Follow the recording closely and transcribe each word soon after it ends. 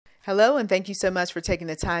Hello, and thank you so much for taking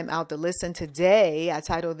the time out to listen today. I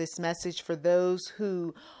titled this message for those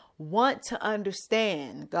who want to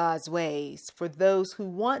understand God's ways, for those who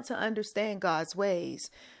want to understand God's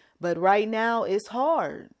ways. But right now it's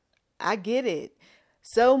hard. I get it.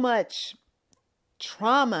 So much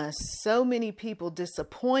trauma, so many people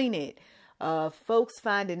disappointed, folks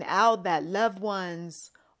finding out that loved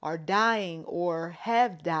ones are dying or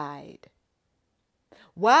have died.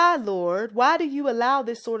 Why, Lord? Why do you allow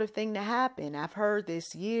this sort of thing to happen? I've heard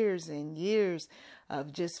this years and years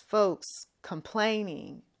of just folks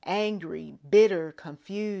complaining, angry, bitter,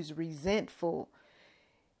 confused, resentful,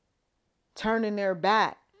 turning their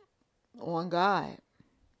back on God.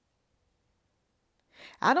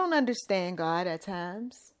 I don't understand God at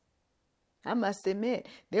times. I must admit,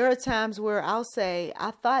 there are times where I'll say,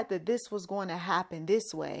 I thought that this was going to happen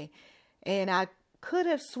this way, and I could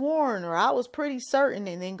have sworn, or I was pretty certain,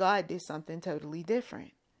 and then God did something totally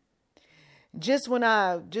different. Just when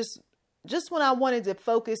I wanted to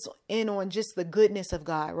focus in on just the goodness of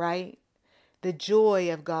God, right? The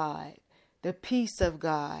joy of God, the peace of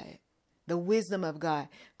God, the wisdom of God.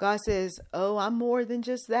 God says, "Oh, I'm more than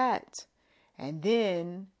just that." And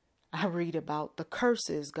then I read about the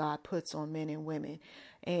curses God puts on men and women,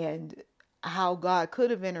 and how God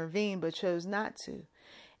could have intervened but chose not to.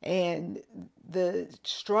 And the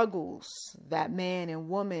struggles that man and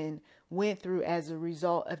woman went through as a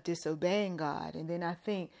result of disobeying God. And then I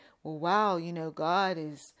think, well, wow, God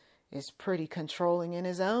is pretty controlling in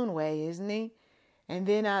his own way, isn't he? And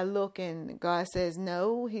then I look and God says,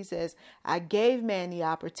 no, he says, I gave man the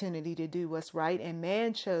opportunity to do what's right, and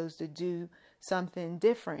man chose to do something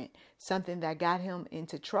different, something that got him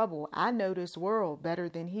into trouble. I know this world better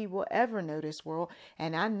than he will ever know this world,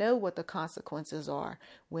 and I know what the consequences are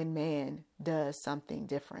when man does something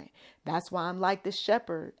different. That's why I'm like the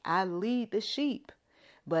shepherd. I lead the sheep,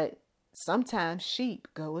 but sometimes sheep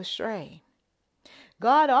go astray.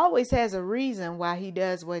 God always has a reason why he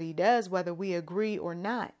does what he does, whether we agree or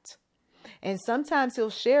not. And sometimes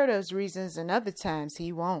he'll share those reasons, and other times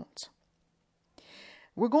he won't.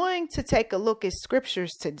 We're going to take a look at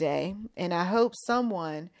scriptures today, and I hope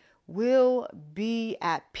someone will be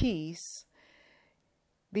at peace,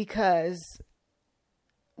 because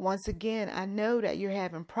once again, I know that you're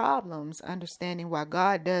having problems understanding why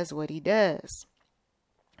God does what he does.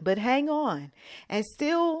 But hang on and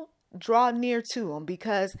still draw near to him,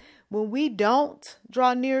 because when we don't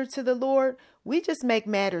draw near to the Lord, we just make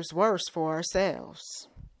matters worse for ourselves.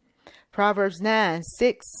 Proverbs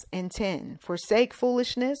 9:6-10. Forsake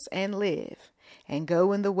foolishness and live, and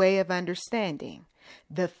go in the way of understanding.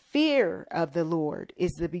 The fear of the Lord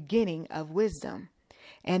is the beginning of wisdom,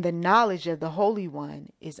 and the knowledge of the Holy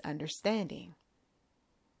One is understanding.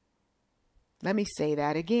 Let me say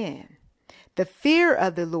that again. The fear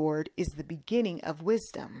of the Lord is the beginning of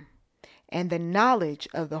wisdom, and the knowledge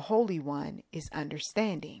of the Holy One is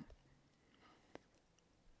understanding.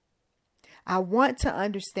 I want to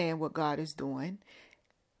understand what God is doing.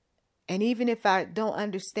 And even if I don't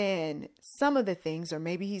understand some of the things, or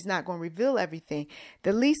maybe he's not going to reveal everything,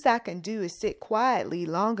 the least I can do is sit quietly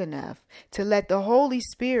long enough to let the Holy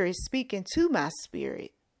Spirit speak into my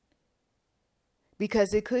spirit.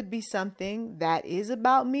 Because it could be something that is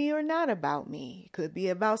about me or not about me. It could be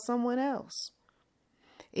about someone else.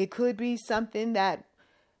 It could be something that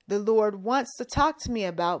the Lord wants to talk to me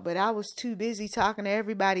about, but I was too busy talking to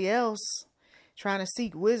everybody else, trying to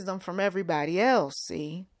seek wisdom from everybody else,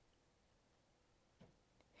 see?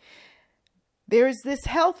 There is this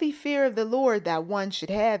healthy fear of the Lord that one should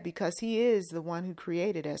have, because he is the one who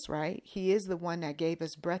created us, right? He is the one that gave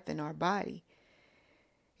us breath in our body.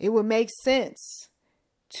 It would make sense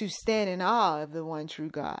to stand in awe of the one true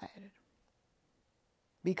God,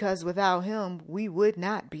 because without him, we would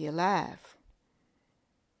not be alive.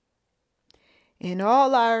 In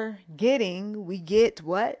all our getting, we get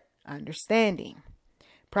what? Understanding.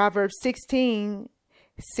 Proverbs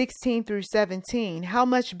 16:16-17. How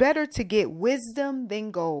much better to get wisdom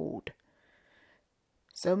than gold.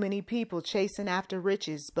 So many people chasing after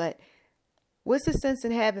riches, but what's the sense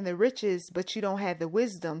in having the riches, but you don't have the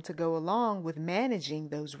wisdom to go along with managing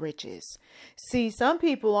those riches? See, some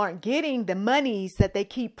people aren't getting the monies that they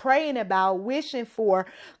keep praying about, wishing for.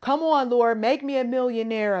 Come on, Lord, make me a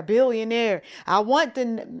millionaire, a billionaire. I want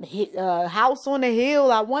the house on the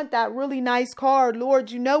hill. I want that really nice car.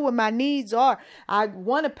 Lord, you know what my needs are. I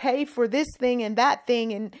want to pay for this thing and that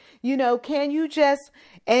thing. And, can you just,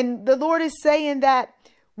 and the Lord is saying that,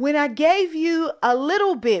 when I gave you a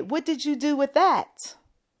little bit, what did you do with that?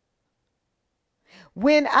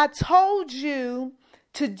 When I told you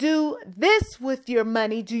to do this with your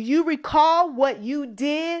money. Do you recall what you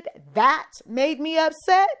did that made me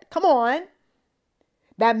upset? Come on.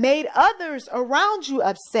 That made others around you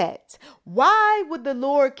upset. Why would the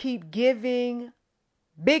Lord keep giving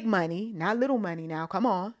big money, not little money now, come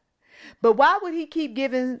on. But why would he keep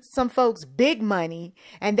giving some folks big money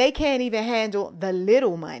and they can't even handle the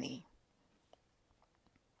little money?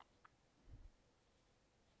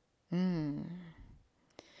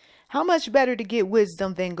 How much better to get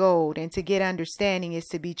wisdom than gold, and to get understanding is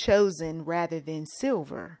to be chosen rather than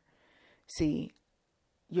silver. See,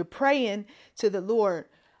 you're praying to the Lord,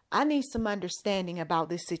 I need some understanding about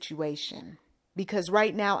this situation. Because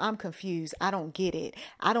right now I'm confused. I don't get it.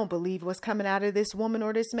 I don't believe what's coming out of this woman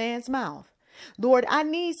or this man's mouth. Lord, I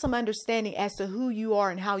need some understanding as to who you are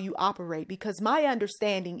and how you operate, because my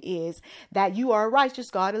understanding is that you are a righteous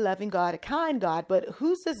God, a loving God, a kind God. But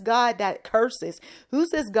who's this God that curses?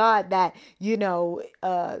 Who's this God that,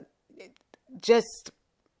 just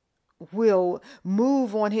will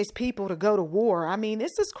move on his people to go to war? I mean,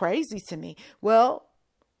 this is crazy to me. Well,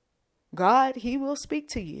 God, he will speak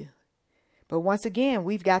to you. But once again,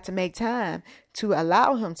 we've got to make time to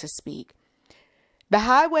allow him to speak. The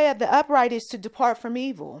highway of the upright is to depart from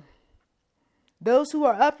evil. Those who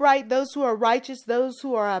are upright, those who are righteous, those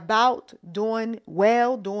who are about doing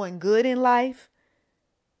well, doing good in life,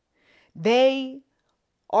 they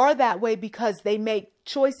are that way because they make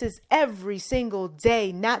choices every single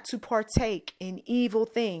day not to partake in evil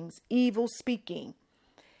things, evil speaking,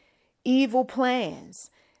 evil plans.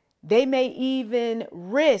 They may even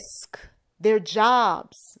risk their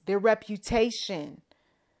jobs, their reputation,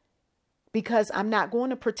 because I'm not going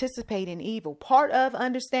to participate in evil. Part of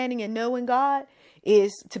understanding and knowing God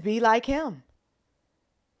is to be like him,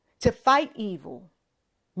 to fight evil,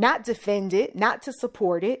 not defend it, not to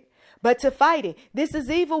support it, but to fight it. This is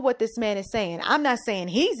evil, what this man is saying. I'm not saying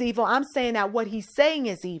he's evil. I'm saying that what he's saying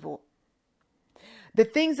is evil. The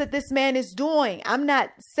things that this man is doing, I'm not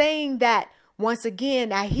saying that, once again,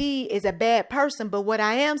 that he is a bad person. But what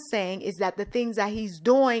I am saying is that the things that he's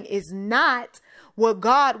doing is not what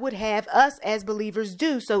God would have us as believers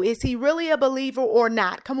do. So is he really a believer or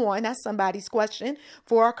not? Come on, that's somebody's question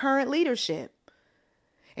for our current leadership.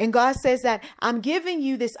 And God says that I'm giving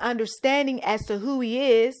you this understanding as to who he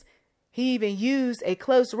is. He even used a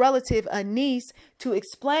close relative, a niece, to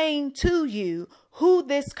explain to you who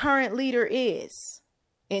this current leader is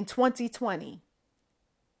in 2020.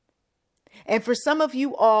 And for some of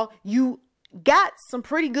you all, you got some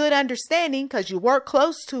pretty good understanding because you work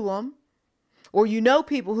close to him, or you know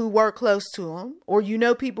people who work close to him, or you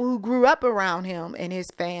know people who grew up around him and his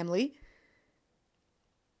family.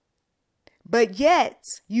 But yet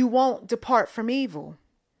you won't depart from evil.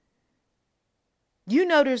 You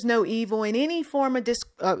know there's no evil in any form of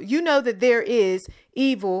you know that there is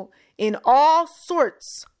evil in all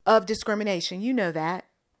sorts of discrimination. You know that.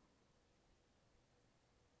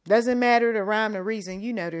 Doesn't matter the rhyme or reason.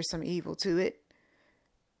 You know there's some evil to it.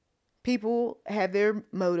 People have their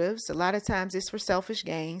motives. A lot of times it's for selfish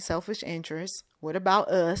gain, selfish interest. What about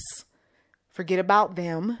us? Forget about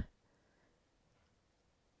them.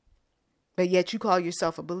 But yet you call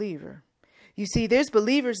yourself a believer. You see, there's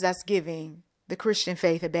believers that's giving the Christian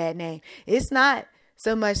faith a bad name. It's not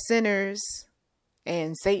so much sinners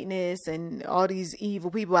and Satanists and all these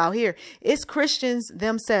evil people out here. It's Christians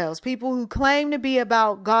themselves, people who claim to be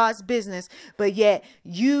about God's business, but yet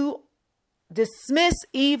you dismiss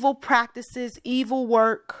evil practices, evil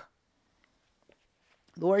work.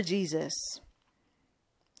 Lord Jesus.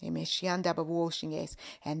 Amen.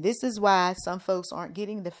 And this is why some folks aren't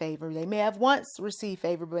getting the favor. They may have once received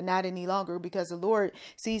favor, but not any longer, because the Lord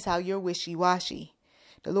sees how you're wishy-washy.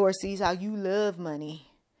 The Lord sees how you love money.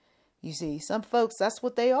 You see, some folks, that's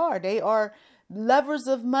what they are. They are lovers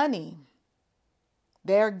of money.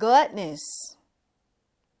 They're gluttonous,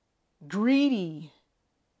 greedy,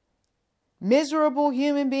 miserable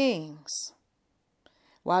human beings.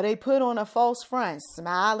 While they put on a false front,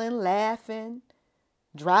 smiling, laughing,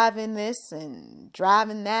 driving this and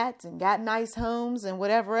driving that, and got nice homes and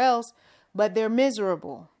whatever else, but they're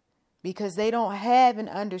miserable because they don't have an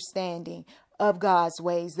understanding of God's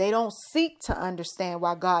ways. They don't seek to understand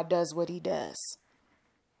why God does what he does.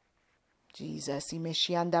 Jesus.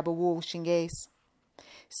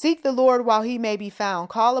 Seek the Lord while he may be found.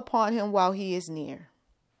 Call upon him while he is near.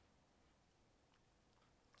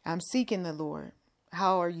 I'm seeking the Lord.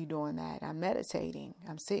 How are you doing that? I'm meditating.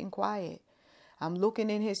 I'm sitting quiet. I'm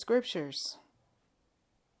looking in his scriptures.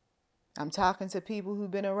 I'm talking to people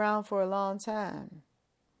who've been around for a long time.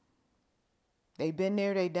 They've been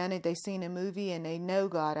there, they done it, they seen a movie, and they know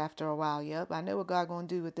God after a while. Yep, I know what God going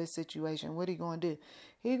to do with this situation. What he going to do?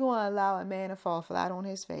 He going to allow a man to fall flat on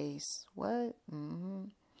his face. What?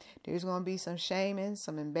 There's going to be some shaming,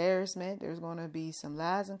 some embarrassment. There's going to be some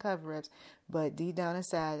lies and cover-ups. But deep down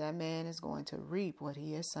inside, that man is going to reap what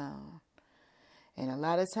he has sown. And a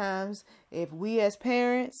lot of times, if we as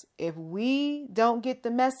parents, if we don't get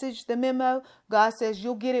the message, the memo, God says,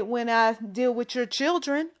 you'll get it when I deal with your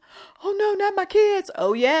children. Oh, no, not my kids.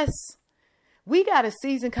 Oh, yes. We got a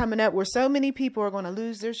season coming up where so many people are going to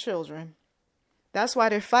lose their children. That's why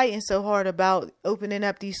they're fighting so hard about opening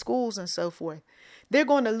up these schools and so forth. They're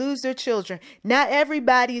going to lose their children. Not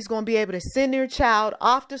everybody is going to be able to send their child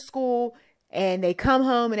off to school and they come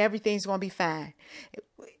home and everything's going to be fine.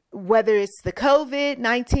 Whether it's the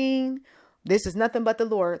COVID-19, this is nothing but the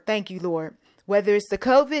Lord. Thank you, Lord. Whether it's the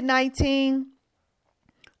COVID-19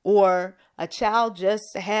 or a child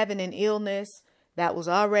just having an illness that was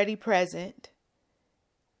already present,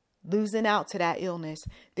 losing out to that illness,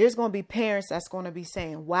 there's going to be parents that's going to be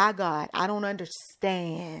saying, why God? I don't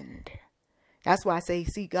understand. That's why I say,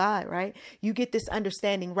 see God, right? You get this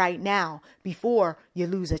understanding right now before you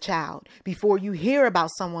lose a child, before you hear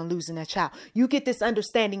about someone losing a child. You get this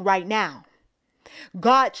understanding right now.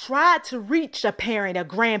 God tried to reach a parent, a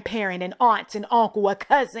grandparent, an aunt, an uncle, a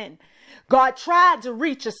cousin. God tried to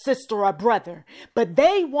reach a sister or a brother, but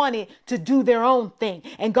they wanted to do their own thing.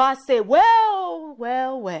 And God said, well,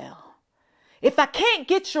 if I can't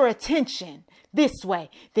get your attention this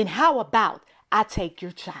way, then how about I take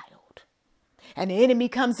your child? And the enemy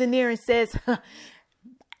comes in there and says,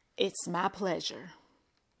 it's my pleasure.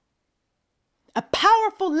 A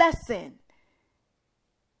powerful lesson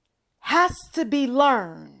has to be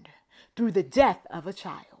learned through the death of a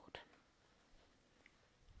child.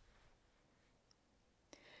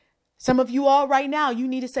 Some of you all right now, you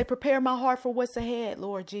need to say, prepare my heart for what's ahead,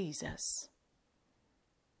 Lord Jesus.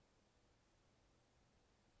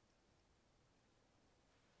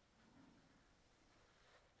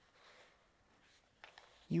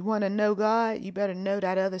 You want to know God? You better know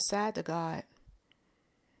that other side to God.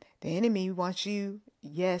 The enemy wants you,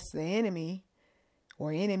 yes, the enemy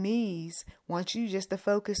or enemies want you just to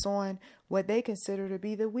focus on what they consider to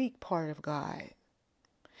be the weak part of God,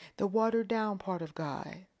 the watered down part of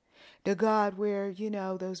God, the God where, you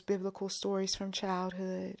know, those biblical stories from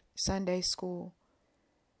childhood, Sunday school.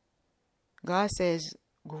 God says,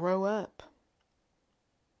 grow up.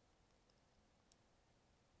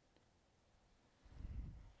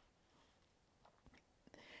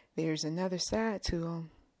 There's another side to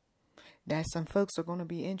them that some folks are going to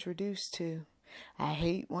be introduced to. I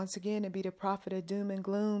hate, once again, to be the prophet of doom and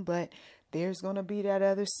gloom, but there's going to be that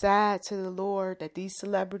other side to the Lord that these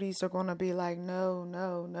celebrities are going to be like,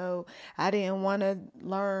 no. I didn't want to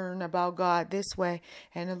learn about God this way.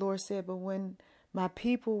 And the Lord said, but when my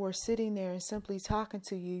people were sitting there and simply talking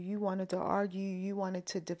to you, you wanted to argue, you wanted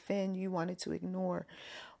to defend, you wanted to ignore.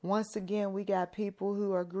 Once again, we got people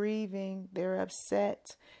who are grieving, they're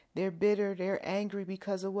upset, they're bitter, they're angry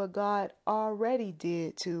because of what God already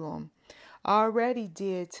did to them, already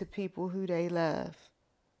did to people who they love.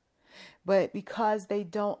 But because they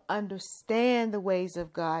don't understand the ways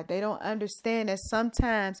of God, they don't understand that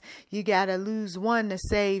sometimes you got to lose one to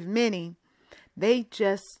save many. They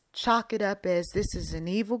just chalk it up as this is an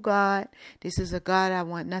evil God. This is a God I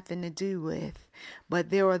want nothing to do with. But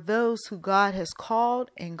there are those who God has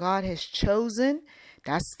called and God has chosen.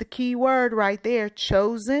 That's the key word right there,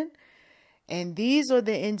 chosen. And these are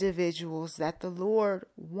the individuals that the Lord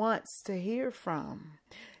wants to hear from.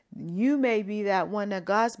 You may be that one that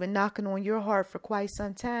God's been knocking on your heart for quite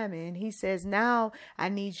some time. And he says, now I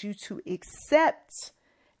need you to accept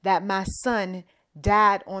that my son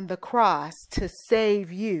died on the cross to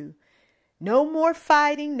save you. No more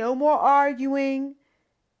fighting, no more arguing.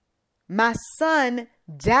 My son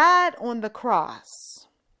died on the cross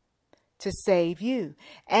to save you.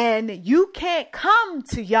 And you can't come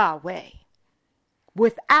to Yahweh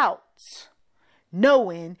without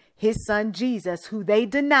knowing his son Jesus, who they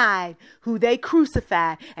denied, who they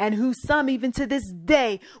crucified, and who some even to this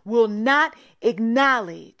day will not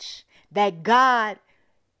acknowledge that God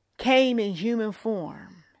came in human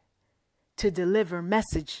form to deliver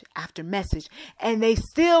message after message. And they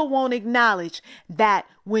still won't acknowledge that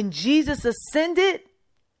when Jesus ascended,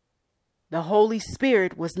 the Holy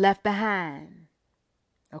Spirit was left behind,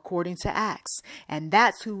 according to Acts. And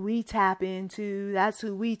that's who we tap into. That's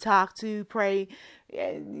who we talk to, pray,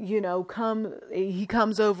 he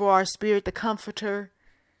comes over our spirit, the comforter.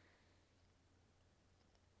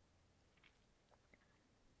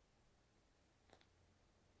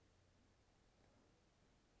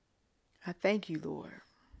 I thank you, Lord.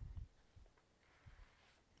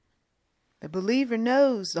 The believer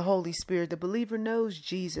knows the Holy Spirit. The believer knows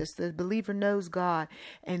Jesus. The believer knows God.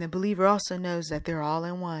 And the believer also knows that they're all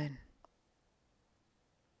in one.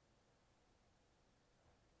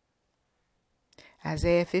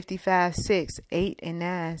 Isaiah 55:6, 8 and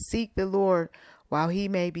 9. Seek the Lord while he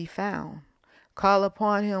may be found. Call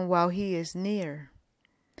upon him while he is near.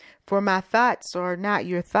 For my thoughts are not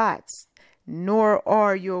your thoughts, nor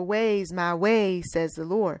are your ways my ways, says the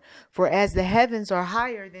Lord. For as the heavens are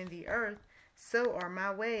higher than the earth, so are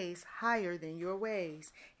my ways higher than your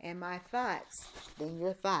ways, and my thoughts than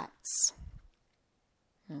your thoughts.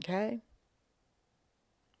 Okay?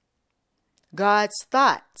 God's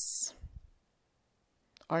thoughts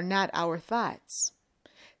are not our thoughts.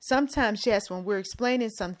 Sometimes, yes, when we're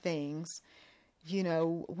explaining some things,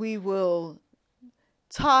 we will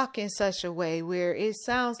talk in such a way where it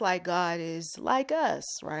sounds like God is like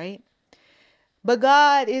us, right? But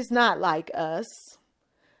God is not like us.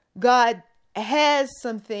 God has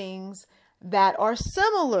some things that are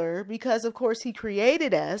similar because, of course, he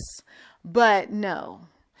created us. But no,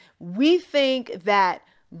 we think that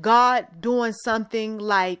God doing something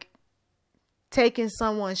like taking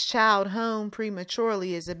someone's child home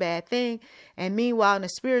prematurely is a bad thing. And meanwhile, in the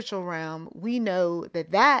spiritual realm, we know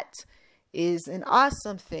that that is an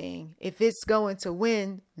awesome thing if it's going to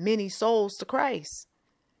win many souls to Christ.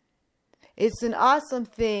 It's an awesome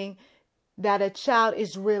thing that a child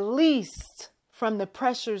is released from the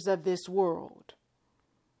pressures of this world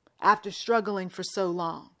after struggling for so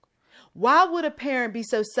long. Why would a parent be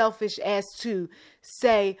so selfish as to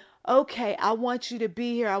say, okay, I want you to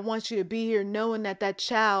be here. I want you to be here, knowing that that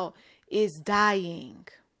child is dying.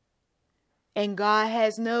 And God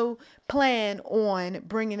has no plan on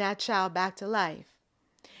bringing that child back to life.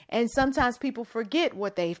 And sometimes people forget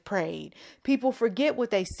what they've prayed. People forget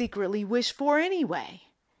what they secretly wish for anyway.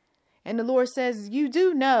 And the Lord says, you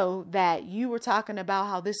do know that you were talking about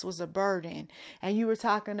how this was a burden, and you were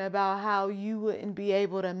talking about how you wouldn't be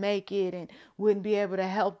able to make it and wouldn't be able to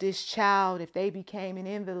help this child if they became an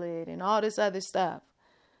invalid and all this other stuff.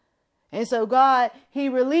 And so God, he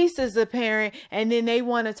releases a parent, and then they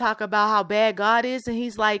want to talk about how bad God is. And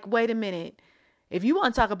he's like, wait a minute. If you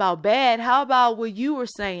want to talk about bad, how about what you were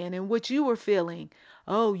saying and what you were feeling?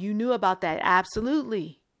 Oh, you knew about that.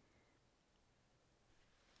 Absolutely.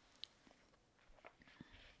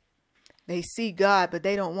 They see God, but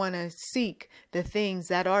they don't want to seek the things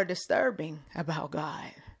that are disturbing about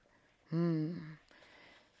God.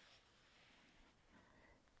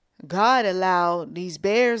 God allowed these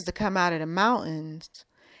bears to come out of the mountains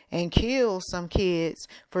and kill some kids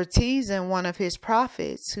for teasing one of his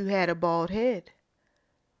prophets who had a bald head.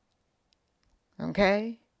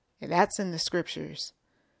 Okay? And that's in the scriptures.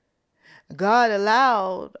 God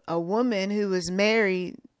allowed a woman who was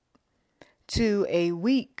married to a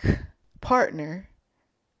weak partner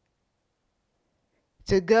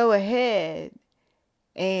to go ahead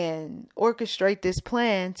and orchestrate this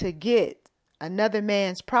plan to get another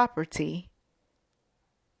man's property.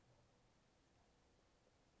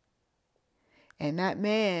 And that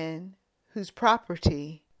man whose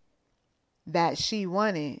property that she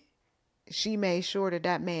wanted, she made sure that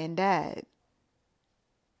that man died.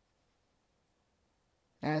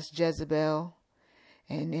 That's Jezebel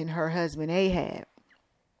and then her husband Ahab.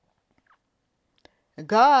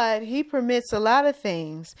 God, he permits a lot of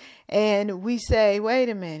things. And we say, wait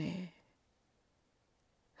a minute.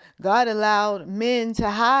 God allowed men to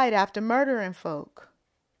hide after murdering folk.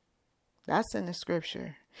 That's in the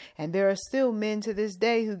scripture. And there are still men to this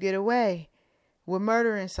day who get away with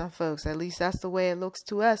murdering some folks. At least that's the way it looks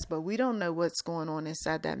to us. But we don't know what's going on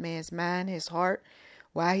inside that man's mind, his heart,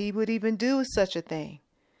 why he would even do such a thing.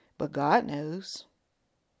 But God knows.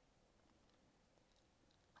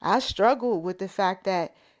 I struggled with the fact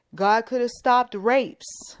that God could have stopped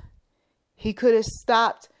rapes. He could have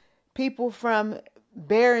stopped people from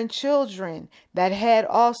bearing children that had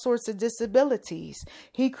all sorts of disabilities.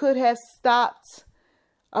 He could have stopped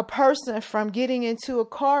a person from getting into a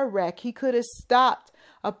car wreck. He could have stopped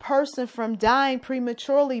a person from dying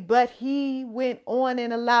prematurely, but he went on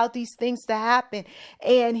and allowed these things to happen.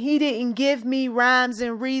 And he didn't give me rhymes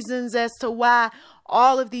and reasons as to why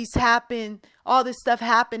all of these happened. All this stuff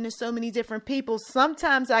happened to so many different people.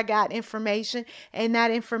 Sometimes I got information and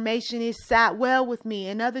that information is sat well with me.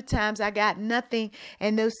 And other times I got nothing,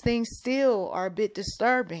 and those things still are a bit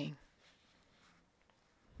disturbing.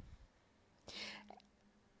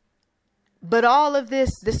 But all of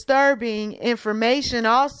this disturbing information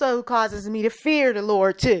also causes me to fear the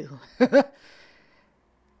Lord too.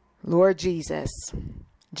 Lord Jesus,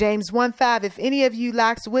 James 1:5, if any of you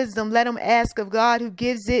lacks wisdom, let him ask of God who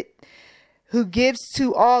gives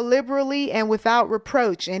to all liberally and without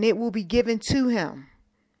reproach, and it will be given to him.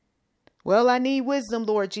 Well, I need wisdom,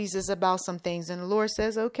 Lord Jesus, about some things. And the Lord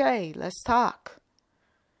says, okay, let's talk.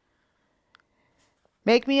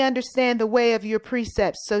 Make me understand the way of your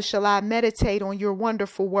precepts, so shall I meditate on your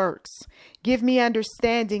wonderful works. Give me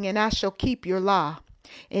understanding, and I shall keep your law.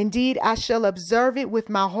 Indeed, I shall observe it with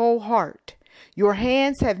my whole heart. Your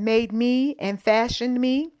hands have made me and fashioned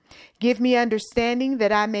me. Give me understanding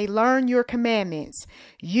that I may learn your commandments.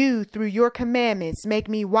 You, through your commandments, make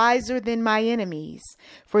me wiser than my enemies,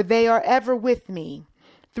 for they are ever with me.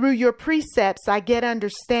 Through your precepts I get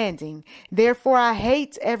understanding. Therefore I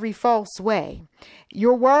hate every false way.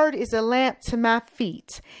 Your word is a lamp to my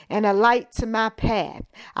feet and a light to my path.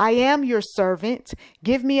 I am your servant.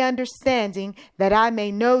 Give me understanding that I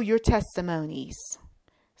may know your testimonies.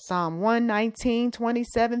 Psalm 119,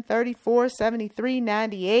 27, 34, 73,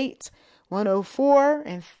 98, 104,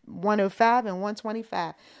 and 105, and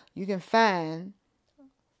 125. You can find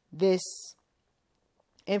this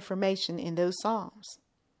information in those Psalms.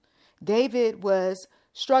 David was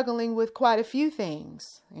struggling with quite a few things,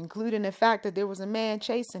 including the fact that there was a man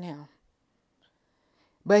chasing him.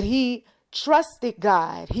 But he trusted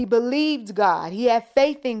God. He believed God. He had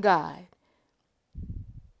faith in God.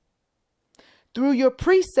 Through your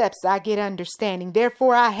precepts, I get understanding.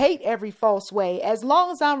 Therefore, I hate every false way. As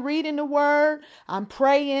long as I'm reading the word, I'm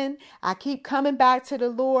praying, I keep coming back to the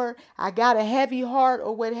Lord, I got a heavy heart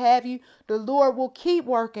or what have you, the Lord will keep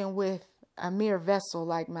working with a mere vessel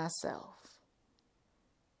like myself.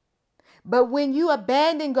 But when you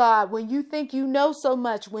abandon God, when you think you know so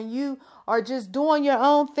much, when you are just doing your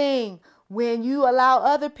own thing, when you allow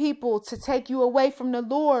other people to take you away from the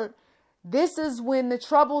Lord, this is when the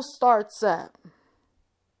trouble starts up.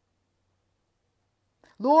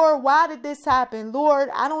 Lord, why did this happen? Lord,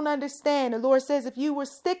 I don't understand. The Lord says, if you were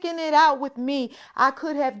sticking it out with me, I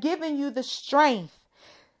could have given you the strength.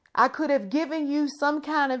 I could have given you some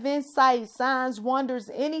kind of insight, signs,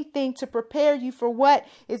 wonders, anything to prepare you for what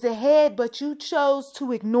is ahead, but you chose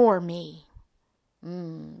to ignore me.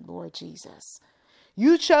 Lord Jesus,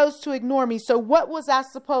 you chose to ignore me. So what was I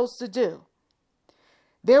supposed to do?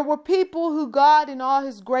 There were people who God in all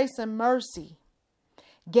his grace and mercy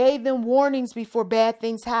gave them warnings before bad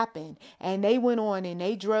things happened. And they went on and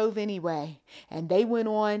they drove anyway. And they went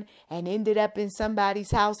on and ended up in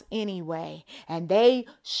somebody's house anyway. And they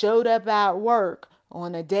showed up at work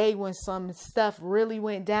on a day when some stuff really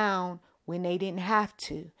went down when they didn't have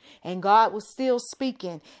to. And God was still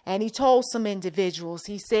speaking. And he told some individuals,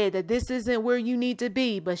 he said that this isn't where you need to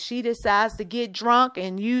be. But she decides to get drunk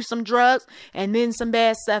and use some drugs, and then some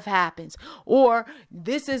bad stuff happens. Or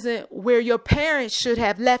this isn't where your parents should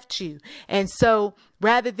have left you. And so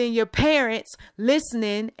rather than your parents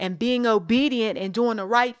listening and being obedient and doing the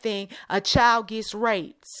right thing, a child gets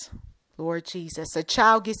raped. Lord Jesus, a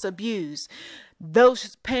child gets abused.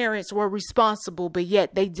 Those parents were responsible, but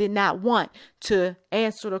yet they did not want to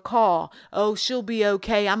answer the call. Oh, she'll be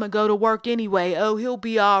okay. I'm going to go to work anyway. Oh, he'll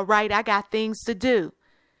be all right. I got things to do.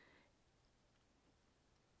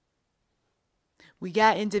 We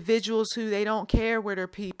got individuals who they don't care where their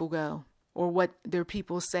people go or what their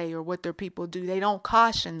people say or what their people do. They don't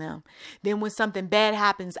caution them. Then when something bad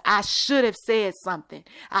happens, I should have said something.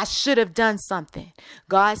 I should have done something.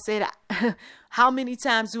 God said, how many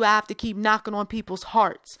times do I have to keep knocking on people's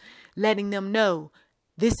hearts, letting them know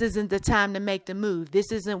this isn't the time to make the move. This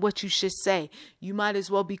isn't what you should say. You might as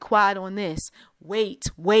well be quiet on this. Wait,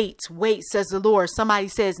 says the Lord. Somebody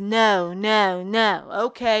says, no.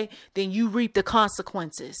 Okay, then you reap the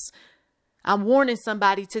consequences. I'm warning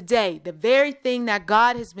somebody today, the very thing that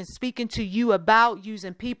God has been speaking to you about,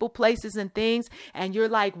 using people, places, and things, and you're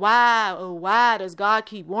like, why does God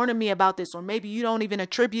keep warning me about this? Or maybe you don't even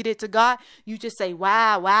attribute it to God. You just say,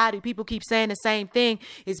 why do people keep saying the same thing?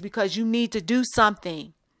 It's because you need to do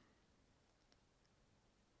something.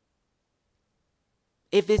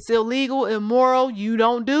 If it's illegal, immoral, you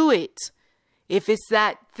don't do it. If it's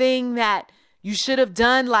that thing that you should have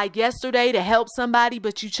done like yesterday to help somebody,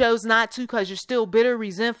 but you chose not to because you're still bitter,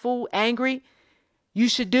 resentful, angry, you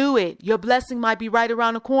should do it. Your blessing might be right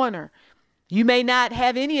around the corner. You may not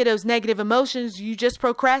have any of those negative emotions. You just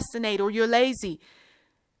procrastinate or you're lazy.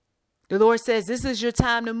 The Lord says this is your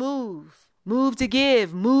time to move. Move to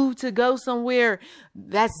give. Move to go somewhere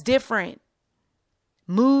that's different.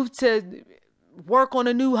 Move to work on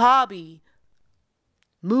a new hobby.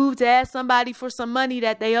 Move to ask somebody for some money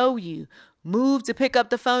that they owe you. Move to pick up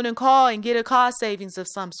the phone and call and get a cost savings of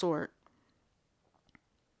some sort.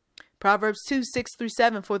 Proverbs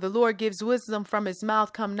 2:6-7, for the Lord gives wisdom, from his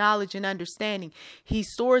mouth come knowledge and understanding. He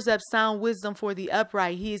stores up sound wisdom for the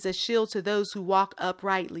upright. He is a shield to those who walk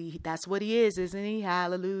uprightly. That's what he is, isn't he?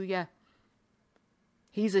 Hallelujah.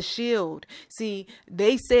 He's a shield. See,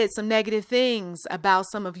 they said some negative things about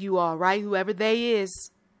some of you all, right? Whoever they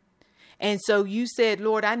is. And so you said,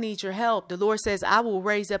 Lord, I need your help. The Lord says, I will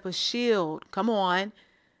raise up a shield. Come on.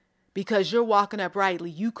 Because you're walking uprightly.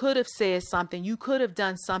 You could have said something. You could have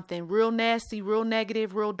done something real nasty, real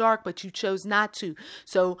negative, real dark, but you chose not to.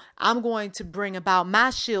 So I'm going to bring about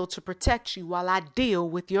my shield to protect you while I deal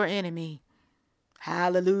with your enemy.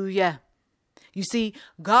 Hallelujah. You see,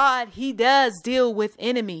 God, he does deal with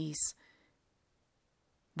enemies.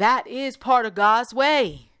 That is part of God's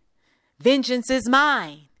way. Vengeance is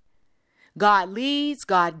mine. God leads,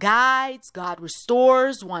 God guides, God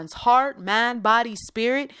restores one's heart, mind, body,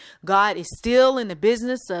 spirit. God is still in the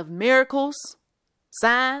business of miracles,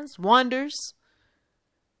 signs, wonders.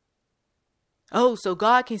 Oh, so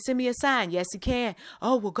God can send me a sign. Yes, he can.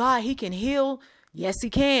 Oh, well, God, he can heal. Yes, he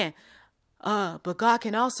can. But God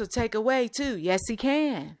can also take away too. Yes, he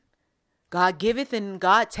can. God giveth and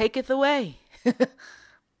God taketh away.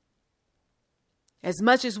 As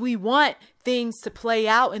much as we want things to play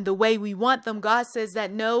out in the way we want them, God says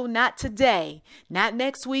that no, not today, not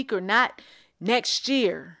next week or not next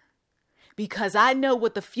year, because I know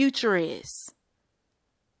what the future is.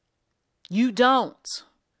 You don't.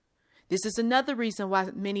 This is another reason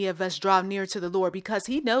why many of us draw near to the Lord, because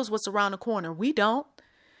he knows what's around the corner. We don't.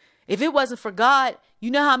 If it wasn't for God,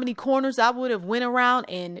 you know how many corners I would have went around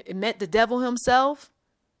and met the devil himself?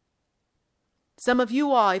 Some of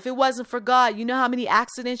you all, if it wasn't for God, you know how many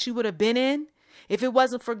accidents you would have been in? If it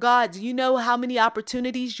wasn't for God, do you know how many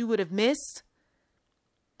opportunities you would have missed?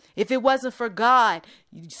 If it wasn't for God,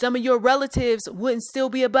 some of your relatives wouldn't still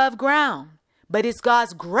be above ground. But it's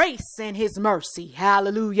God's grace and his mercy.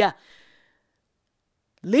 Hallelujah.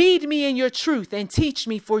 Lead me in your truth and teach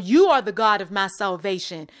me, for you are the God of my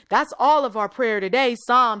salvation. That's all of our prayer today.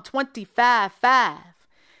 Psalm 25:5.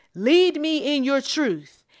 Lead me in your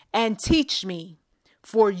truth and teach me,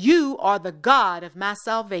 for you are the God of my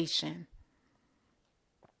salvation.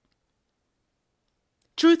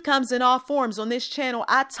 Truth comes in all forms. On this channel,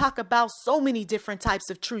 I talk about so many different types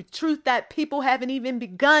of truth. Truth that people haven't even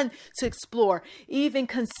begun to explore, even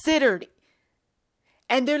considered.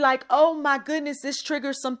 And they're like, oh my goodness, this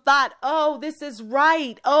triggers some thought. Oh, this is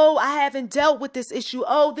right. Oh, I haven't dealt with this issue.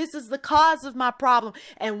 Oh, this is the cause of my problem.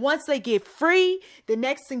 And once they get free, the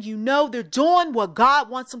next thing you know, they're doing what God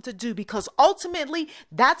wants them to do, because ultimately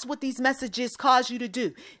that's what these messages cause you to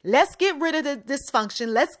do. Let's get rid of the dysfunction.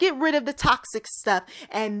 Let's get rid of the toxic stuff.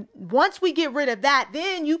 And once we get rid of that,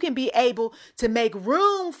 then you can be able to make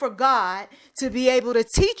room for God to be able to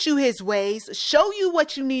teach you his ways, show you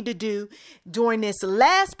what you need to do during this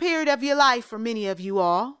last period of your life for many of you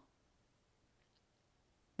all.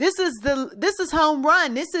 This is home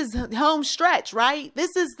run. This is home stretch, right?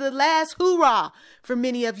 This is the last hoorah for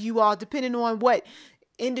many of you all, depending on what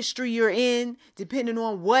industry you're in, depending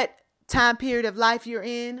on what time period of life you're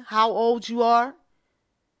in, how old you are.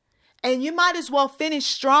 And you might as well finish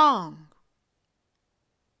strong.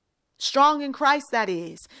 Strong in Christ, that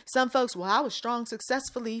is. Some folks, well, I was strong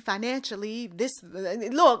successfully, financially.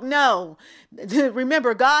 Look, no.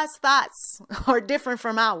 Remember, God's thoughts are different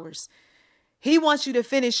from ours. He wants you to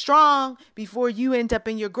finish strong before you end up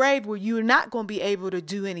in your grave where you're not going to be able to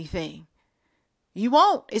do anything. You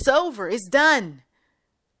won't. It's over. It's done.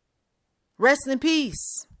 Rest in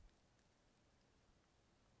peace.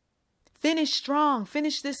 Finish strong.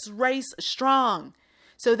 Finish this race strong,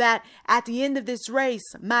 so that at the end of this race,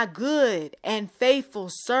 my good and faithful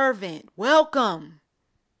servant, welcome.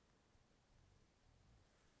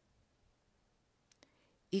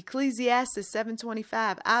 Ecclesiastes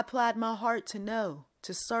 7:25, I applied my heart to know,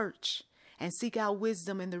 to search, and seek out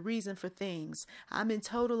wisdom and the reason for things. I'm in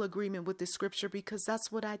total agreement with this scripture, because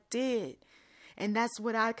that's what I did. And that's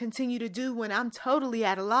what I continue to do when I'm totally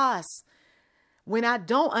at a loss. When I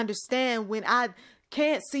don't understand, when I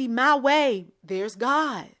can't see my way, there's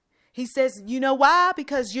God. He says, you know why?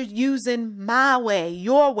 Because you're using my way,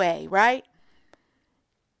 your way, right?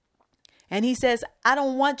 And he says, I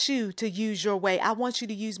don't want you to use your way. I want you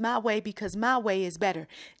to use my way, because my way is better.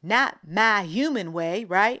 Not my human way,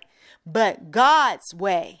 right? But God's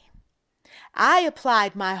way. I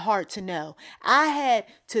applied my heart to know. I had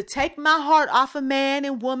to take my heart off of man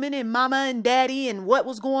and woman and mama and daddy and what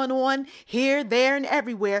was going on here, there, and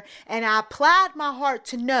everywhere. And I applied my heart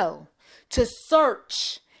to know, to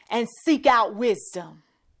search and seek out wisdom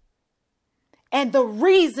and the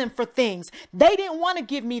reason for things. They didn't want to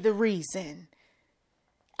give me the reason.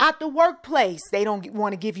 At the workplace, they don't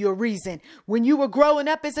want to give you a reason. When you were growing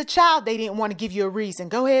up as a child, they didn't want to give you a reason.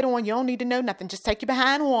 Go ahead on. You don't need to know nothing. Just take your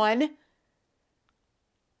behind on.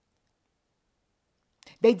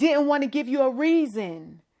 They didn't want to give you a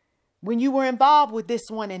reason when you were involved with this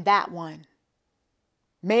one and that one.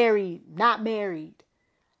 Married, not married.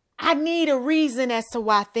 I need a reason as to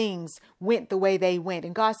why things went the way they went.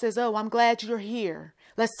 And God says, oh, I'm glad you're here.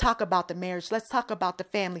 Let's talk about the marriage. Let's talk about the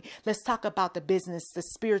family. Let's talk about the business, the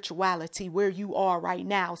spirituality, where you are right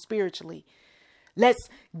now spiritually. Let's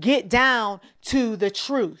get down to the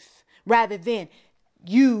truth rather than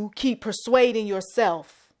you keep persuading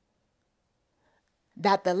yourself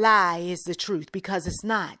that the lie is the truth, because it's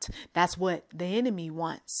not. That's what the enemy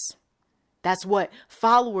wants. That's what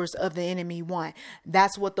followers of the enemy want.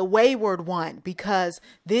 That's what the wayward want, because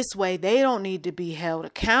this way they don't need to be held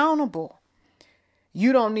accountable.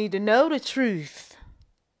 You don't need to know the truth.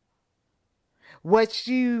 What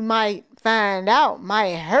you might find out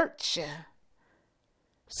might hurt you.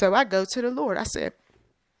 So I go to the Lord. I said,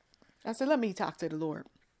 let me talk to the Lord.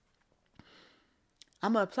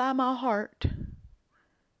 I'm going to apply my heart.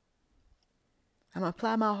 I'm going to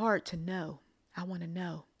apply my heart to know. I want to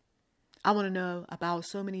know. I want to know about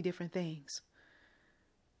so many different things.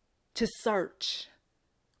 To search.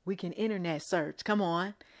 We can internet search. Come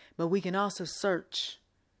on. But we can also search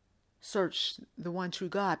the one true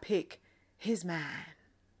God, pick his mind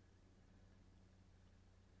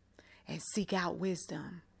and seek out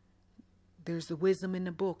wisdom. There's the wisdom in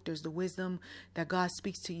the book. There's the wisdom that God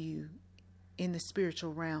speaks to you in the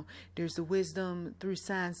spiritual realm. There's the wisdom through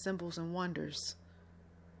signs, symbols, and wonders.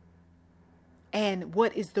 And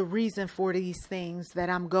what is the reason for these things that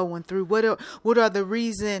I'm going through? What are the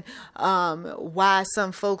reason why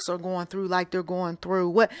some folks are going through like they're going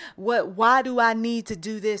through? Why do I need to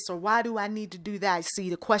do this, or why do I need to do that? See,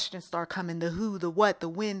 the questions start coming: the who, the what, the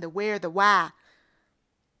when, the where, the why.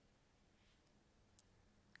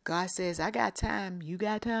 God says, I got time. You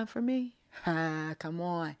got time for me? Come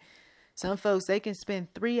on. Some folks, they can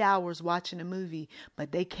spend 3 hours watching a movie,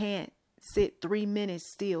 but they can't sit 3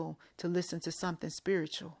 minutes still to listen to something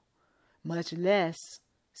spiritual, much less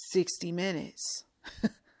 60 minutes.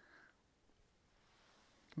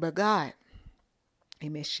 But God,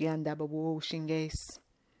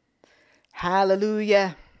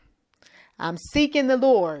 hallelujah. I'm seeking the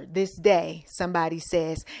Lord this day, somebody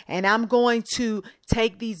says, and I'm going to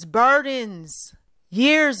take these burdens,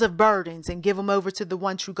 years of burdens, and give them over to the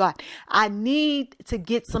one true God. I need to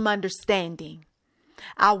get some understanding.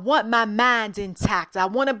 I want my mind intact. I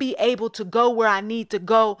want to be able to go where I need to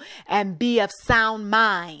go and be of sound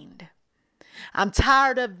mind. I'm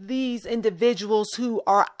tired of these individuals who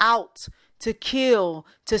are out to kill,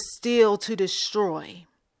 to steal, to destroy.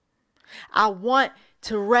 I want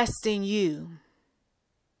to rest in you,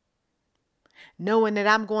 knowing that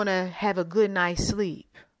I'm going to have a good night's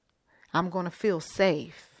sleep. I'm going to feel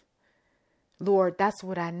safe. Lord, that's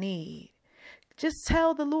what I need. Just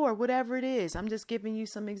tell the Lord whatever it is. I'm just giving you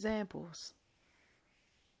some examples.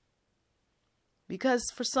 Because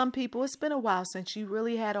for some people, it's been a while since you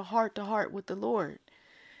really had a heart-to-heart with the Lord.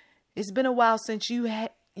 It's been a while since you had,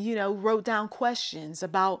 wrote down questions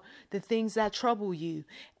about the things that trouble you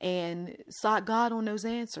and sought God on those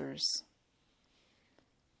answers.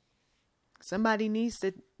 Somebody needs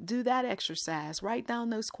to do that exercise. Write down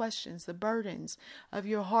those questions, the burdens of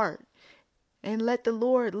your heart. And let the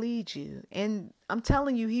Lord lead you. And I'm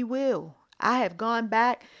telling you, he will. I have gone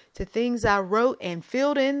back to things I wrote and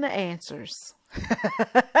filled in the answers.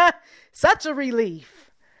 Such a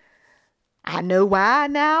relief. I know why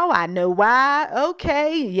now. I know why.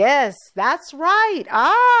 Okay. Yes, that's right.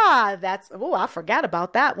 I forgot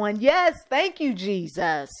about that one. Yes. Thank you,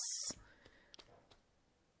 Jesus.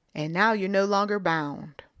 And now you're no longer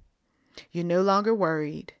bound. You're no longer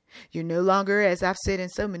worried. You're no longer, as I've said in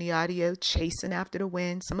so many audio, chasing after the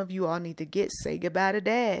wind. Some of you all need to say goodbye to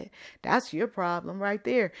dad. That's your problem right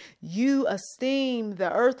there. You esteem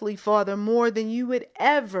the earthly father more than you would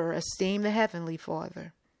ever esteem the heavenly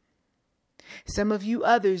father. Some of you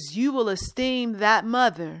others, you will esteem that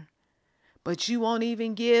mother, but you won't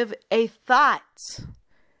even give a thought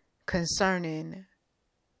concerning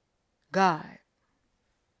God.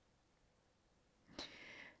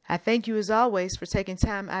 I thank you as always for taking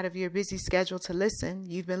time out of your busy schedule to listen.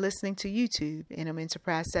 You've been listening to YouTube in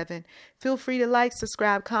Enterprise 7. Feel free to like,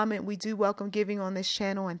 subscribe, comment. We do welcome giving on this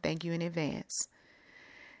channel, and thank you in advance.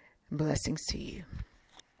 Blessings to you.